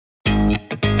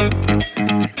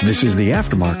This is the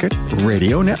Aftermarket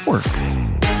Radio Network.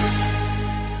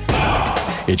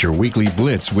 It's your weekly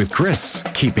blitz with Chris,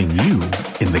 keeping you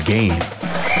in the game.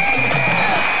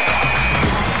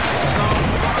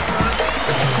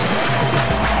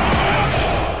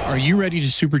 Are you ready to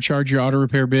supercharge your auto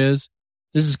repair biz?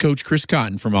 This is Coach Chris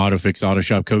Cotton from AutoFix Auto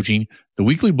Shop Coaching. The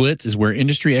weekly blitz is where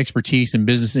industry expertise and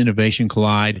business innovation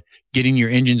collide, getting your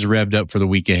engines revved up for the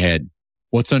week ahead.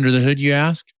 What's under the hood, you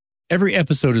ask? Every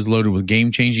episode is loaded with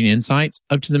game-changing insights,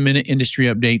 up-to-the-minute industry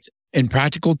updates, and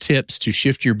practical tips to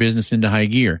shift your business into high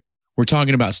gear. We're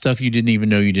talking about stuff you didn't even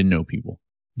know you didn't know, people.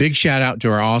 Big shout out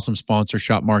to our awesome sponsor,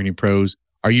 Shop Marketing Pros.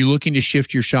 Are you looking to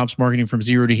shift your shop's marketing from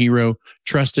zero to hero?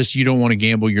 Trust us, you don't want to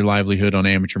gamble your livelihood on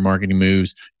amateur marketing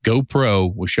moves. Go pro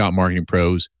with Shop Marketing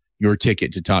Pros, your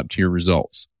ticket to top-tier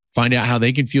results. Find out how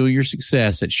they can fuel your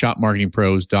success at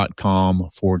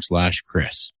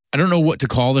shopmarketingpros.com/Chris. I don't know what to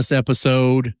call this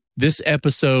episode. This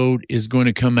episode is going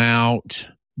to come out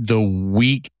the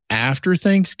week after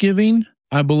Thanksgiving,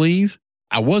 I believe.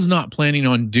 I was not planning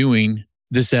on doing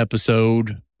this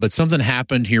episode, but something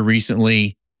happened here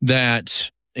recently that,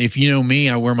 if you know me,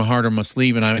 I wear my heart on my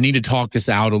sleeve, and I need to talk this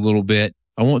out a little bit.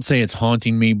 I won't say it's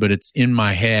haunting me, but it's in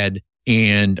my head,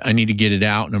 and I need to get it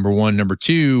out, number one. Number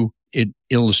two, it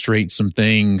illustrates some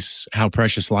things, how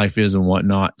precious life is and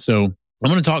whatnot. So I'm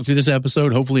going to talk through this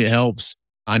episode. Hopefully it helps.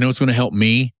 I know it's going to help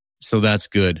me, so that's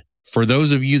good. For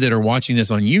those of you that are watching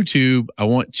this on YouTube, I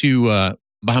want to,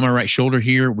 behind my right shoulder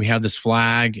here, we have this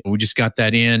flag. We just got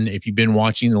that in. If you've been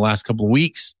watching the last couple of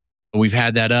weeks, we've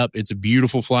had that up. It's a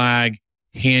beautiful flag,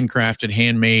 handcrafted,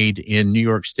 handmade in New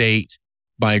York State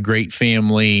by a great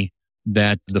family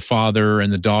that the father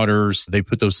and the daughters, they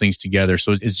put those things together.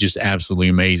 So it's just absolutely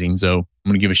amazing. So I'm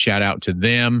going to give a shout out to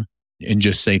them and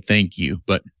just say thank you.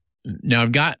 But now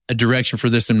I've got a direction for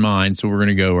this in mind. So we're going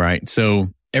to go right. So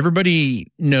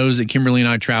everybody knows that Kimberly and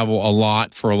I travel a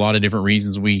lot for a lot of different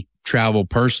reasons. We travel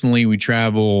personally. We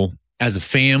travel as a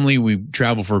family. We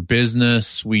travel for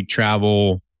business. We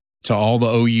travel to all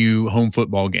the OU home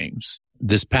football games.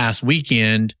 This past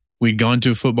weekend, we'd gone to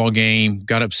a football game,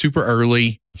 got up super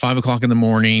early, 5 o'clock in the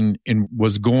morning, and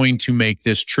was going to make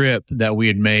this trip that we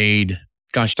had made,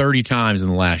 30 times in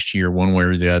the last year, one way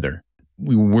or the other.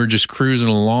 We were just cruising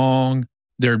along.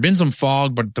 There had been some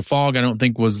fog, but the fog, I don't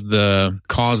think, was the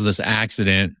cause of this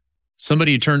accident.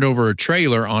 Somebody had turned over a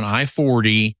trailer on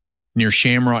I-40 near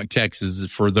Shamrock, Texas,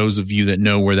 for those of you that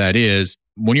know where that is.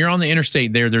 When you're on the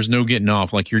interstate there's no getting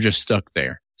off, like you're just stuck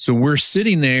there. So we're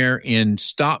sitting there in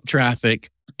stop traffic,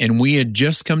 and we had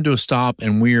just come to a stop,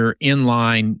 and we're in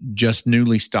line, just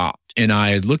newly stopped. And I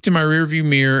had looked in my rearview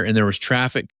mirror, and there was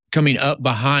traffic coming up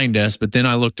behind us, but then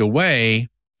I looked away,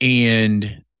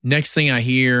 and next thing I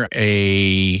hear,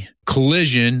 a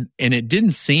collision, and it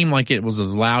didn't seem like it was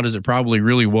as loud as it probably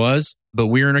really was, but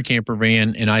we were in a camper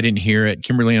van, and I didn't hear it.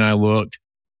 Kimberly and I looked.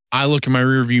 I look in my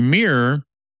rearview mirror.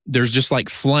 There's just like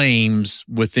flames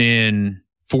within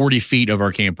 40 feet of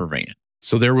our camper van.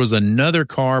 So there was another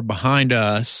car behind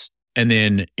us. And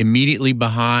then immediately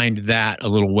behind that, a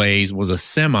little ways, was a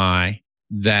semi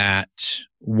that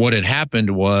what had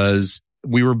happened was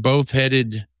we were both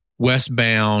headed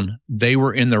westbound. They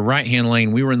were in the right-hand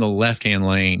lane. We were in the left-hand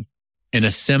lane. And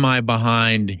a semi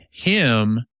behind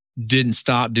him didn't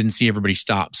stop, didn't see everybody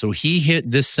stop. So he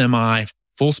hit this semi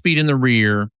full speed in the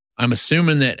rear. I'm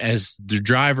assuming that as the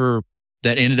driver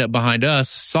that ended up behind us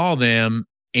saw them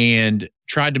and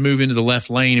tried to move into the left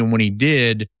lane, and when he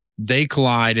did, they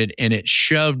collided, and it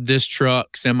shoved this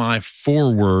truck semi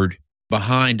forward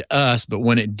behind us. But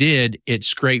when it did, it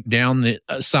scraped down the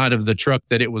side of the truck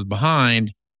that it was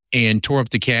behind and tore up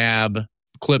the cab,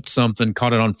 clipped something,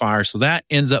 caught it on fire. So that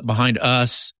ends up behind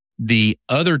us. The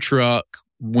other truck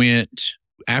went,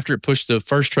 after it pushed the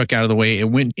first truck out of the way, it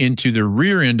went into the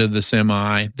rear end of the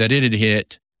semi that it had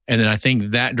hit. And then I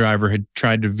think that driver had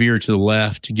tried to veer to the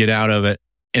left to get out of it,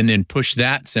 and then push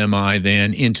that semi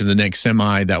then into the next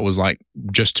semi that was like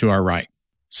just to our right.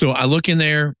 So I look in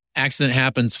there, accident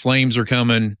happens, flames are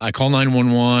coming. I call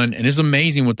 911, and it's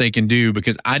amazing what they can do,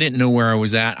 because I didn't know where I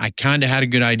was at. I kind of had a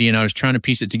good idea, and I was trying to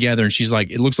piece it together. And she's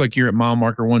like, it looks like you're at mile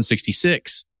marker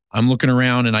 166. I'm looking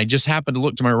around, and I just happened to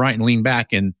look to my right and lean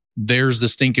back, and there's the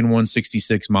stinking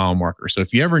 166 mile marker. So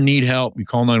if you ever need help, you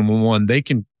call 911. They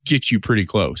can get you pretty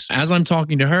close. As I'm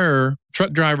talking to her,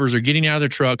 truck drivers are getting out of their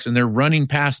trucks, and they're running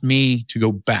past me to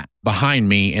go back behind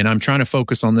me. And I'm trying to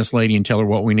focus on this lady and tell her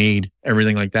what we need,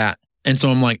 everything like that. And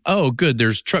so I'm like, oh, good.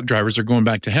 There's truck drivers are going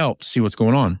back to help, see what's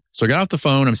going on. So I got off the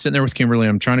phone. I'm sitting there with Kimberly.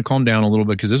 I'm trying to calm down a little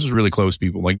bit, because this was really close,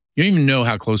 people. Like, you don't even know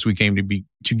how close we came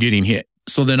to getting hit.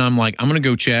 So then I'm like, I'm going to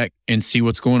go check and see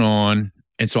what's going on.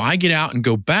 And so I get out and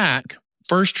go back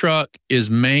First truck is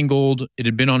mangled. It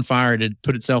had been on fire. It had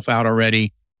put itself out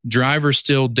already. Driver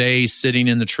still dazed, sitting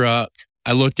in the truck.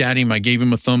 I looked at him. I gave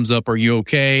him a thumbs up. Are you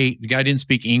okay? The guy didn't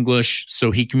speak English,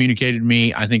 so he communicated to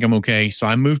me. I think I'm okay. So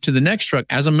I moved to the next truck.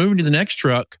 As I'm moving to the next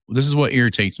truck, this is what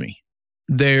irritates me.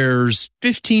 There's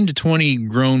 15 to 20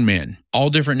 grown men, all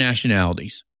different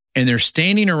nationalities, and they're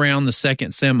standing around the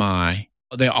second semi.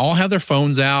 They all have their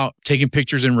phones out, taking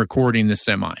pictures and recording the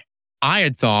semi. I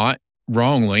had thought,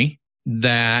 wrongly,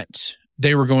 that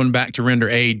they were going back to render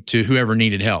aid to whoever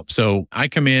needed help. So I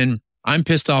come in, I'm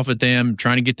pissed off at them,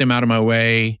 trying to get them out of my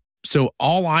way. So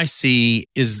all I see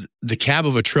is the cab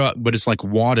of a truck, but it's like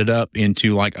wadded up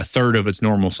into like a third of its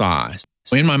normal size.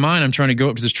 So in my mind, I'm trying to go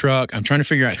up to this truck. I'm trying to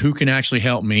figure out who can actually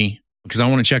help me because I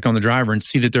want to check on the driver and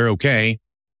see that they're okay.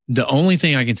 The only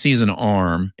thing I can see is an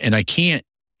arm, and I can't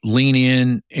lean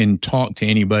in and talk to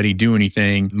anybody, do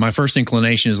anything. My first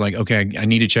inclination is like, okay, I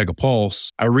need to check a pulse.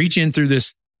 I reach in through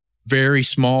this very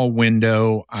small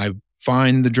window. I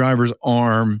find the driver's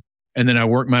arm, and then I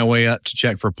work my way up to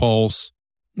check for pulse.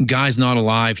 Guy's not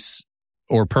alive,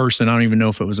 or person. I don't even know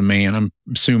if it was a man. I'm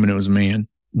assuming it was a man.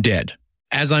 Dead.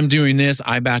 As I'm doing this,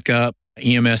 I back up.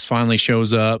 EMS finally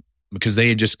shows up because they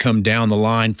had just come down the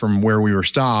line from where we were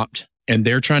stopped. And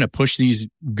they're trying to push these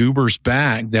goobers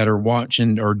back that are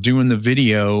watching or doing the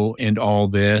video and all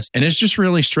this. And it's just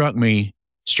really struck me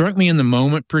in the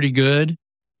moment pretty good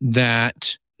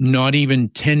that not even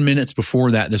 10 minutes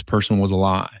before that, this person was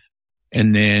alive.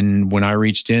 And then when I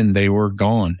reached in, they were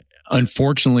gone.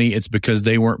 Unfortunately, it's because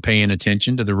they weren't paying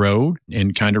attention to the road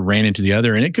and kind of ran into the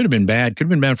other. And it could have been bad. Could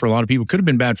have been bad for a lot of people. Could have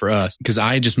been bad for us because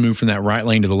I just moved from that right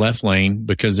lane to the left lane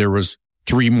because there was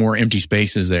 3 more empty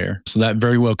spaces there. So that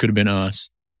very well could have been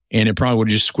us. And it probably would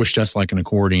have just squished us like an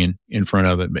accordion in front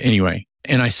of it. But anyway,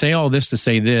 and I say all this to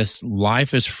say this,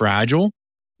 life is fragile.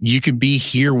 You could be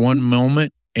here one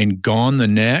moment and gone the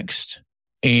next.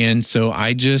 And so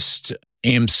I just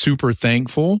am super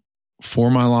thankful for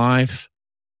my life.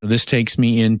 This takes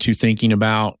me into thinking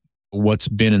about what's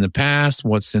been in the past,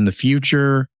 what's in the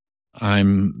future.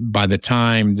 By the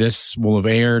time this will have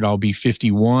aired, I'll be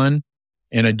 51.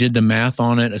 And I did the math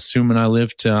on it, assuming I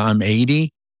live to I'm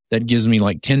 80. That gives me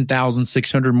like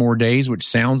 10,600 more days, which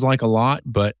sounds like a lot,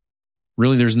 but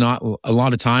really there's not a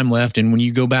lot of time left. And when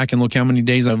you go back and look how many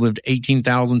days I've lived,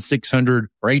 18,600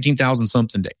 or 18,000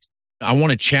 something days. I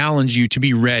want to challenge you to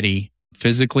be ready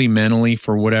physically, mentally,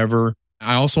 for whatever.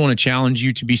 I also want to challenge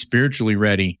you to be spiritually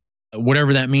ready,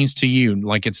 whatever that means to you.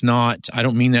 Like I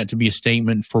don't mean that to be a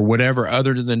statement for whatever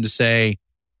other than to say,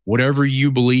 whatever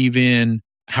you believe in,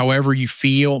 however you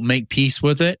feel, make peace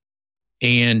with it.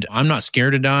 And I'm not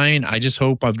scared of dying. I just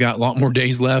hope I've got a lot more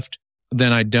days left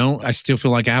than I don't. I still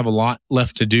feel like I have a lot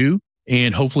left to do.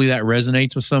 And hopefully that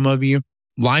resonates with some of you.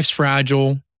 Life's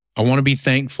fragile. I want to be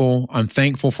thankful. I'm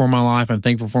thankful for my life. I'm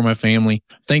thankful for my family.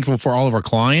 Thankful for all of our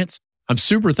clients. I'm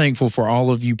super thankful for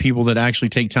all of you people that actually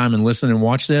take time and listen and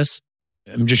watch this.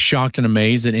 I'm just shocked and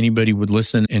amazed that anybody would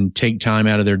listen and take time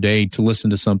out of their day to listen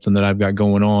to something that I've got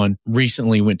going on.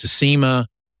 Recently went to SEMA,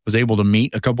 was able to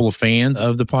meet a couple of fans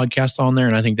of the podcast on there,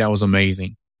 and I think that was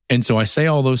amazing. And so I say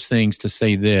all those things to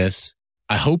say this.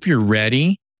 I hope you're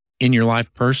ready in your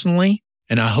life personally,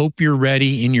 and I hope you're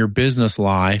ready in your business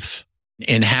life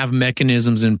and have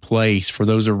mechanisms in place for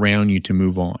those around you to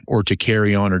move on or to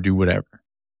carry on or do whatever.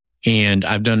 And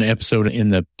I've done an episode in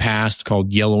the past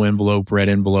called Yellow Envelope, Red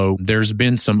Envelope. There's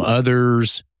been some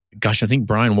others. Gosh, I think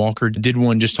Brian Walker did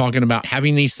one just talking about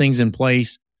having these things in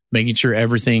place, making sure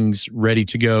everything's ready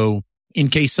to go in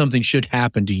case something should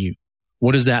happen to you.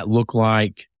 What does that look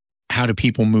like? How do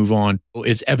people move on?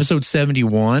 It's episode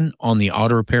 71 on the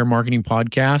Auto Repair Marketing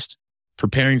Podcast,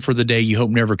 Preparing for the Day You Hope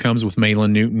Never Comes with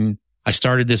Malin Newton. I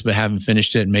started this but haven't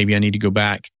finished it. Maybe I need to go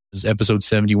back. It's episode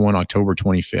 71, October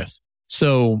 25th.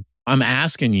 So I'm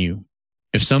asking you,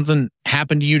 if something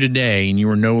happened to you today and you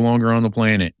were no longer on the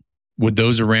planet, would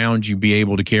those around you be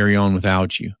able to carry on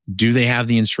without you? Do they have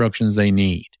the instructions they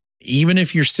need? Even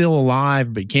if you're still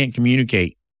alive but can't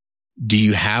communicate, do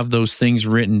you have those things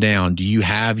written down? Do you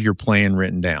have your plan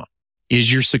written down?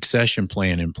 Is your succession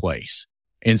plan in place?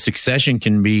 And succession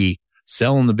can be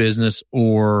selling the business,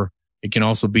 or it can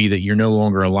also be that you're no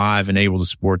longer alive and able to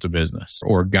support the business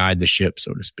or guide the ship,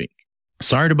 so to speak.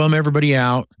 Sorry to bum everybody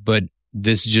out, but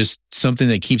this is just something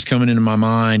that keeps coming into my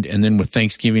mind. And then with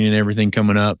Thanksgiving and everything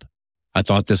coming up, I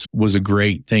thought this was a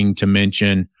great thing to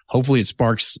mention. Hopefully it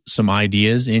sparks some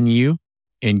ideas in you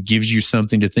and gives you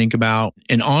something to think about.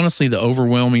 And honestly, the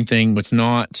overwhelming thing, it's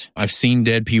not, I've seen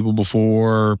dead people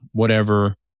before,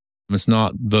 whatever. It's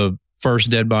not the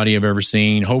first dead body I've ever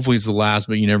seen. Hopefully it's the last,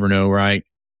 but you never know, right?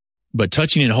 But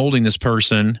touching and holding this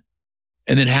person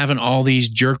And then having all these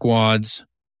jerkwads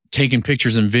taking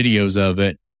pictures and videos of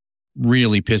it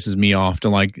really pisses me off to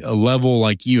like a level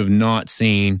like you have not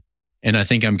seen. And I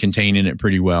think I'm containing it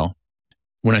pretty well.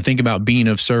 When I think about being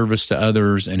of service to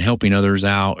others and helping others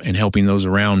out and helping those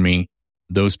around me,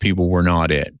 those people were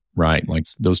not it, right? Like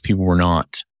those people were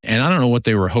not. And I don't know what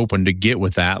they were hoping to get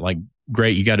with that. Like,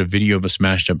 great, you got a video of a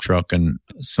smashed up truck and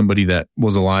somebody that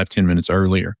was alive 10 minutes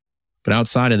earlier. But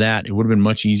outside of that, it would have been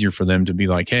much easier for them to be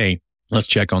like, hey, let's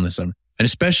check on this. And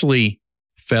especially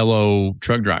fellow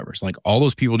truck drivers, like all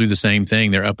those people do the same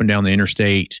thing. They're up and down the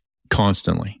interstate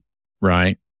constantly,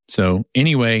 right? So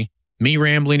anyway, me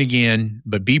rambling again,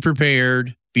 but be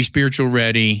prepared, be spiritual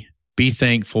ready, be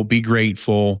thankful, be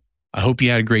grateful. I hope you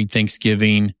had a great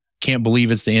Thanksgiving. Can't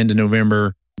believe it's the end of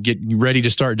November. Get ready to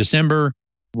start December.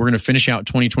 We're going to finish out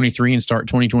 2023 and start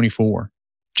 2024.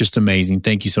 Just amazing.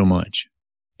 Thank you so much.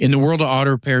 In the world of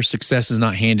auto repair, success is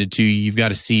not handed to you. You've got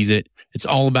to seize it. It's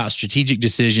all about strategic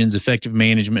decisions, effective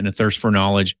management, and a thirst for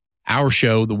knowledge. Our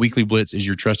show, The Weekly Blitz, is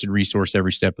your trusted resource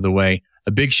every step of the way.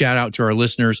 A big shout out to our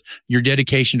listeners. Your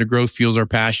dedication to growth fuels our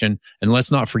passion. And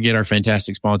let's not forget our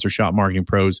fantastic sponsor, Shop Marketing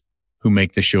Pros, who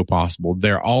make this show possible.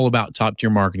 They're all about top tier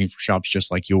marketing for shops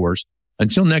just like yours.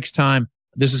 Until next time,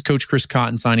 this is Coach Chris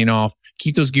Cotton signing off.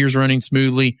 Keep those gears running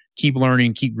smoothly. Keep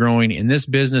learning, keep growing. In this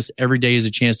business, every day is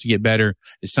a chance to get better.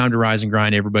 It's time to rise and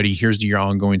grind, everybody. Here's to your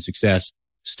ongoing success.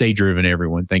 Stay driven,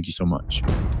 everyone. Thank you so much.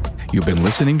 You've been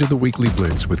listening to The Weekly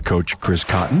Blitz with Coach Chris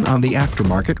Cotton on the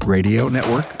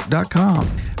AftermarketRadioNetwork.com.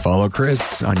 Follow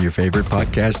Chris on your favorite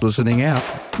podcast listening app.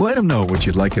 Let him know what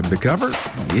you'd like him to cover.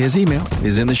 His email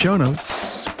is in the show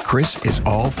notes. Chris is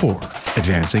all for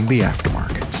advancing the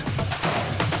aftermarket.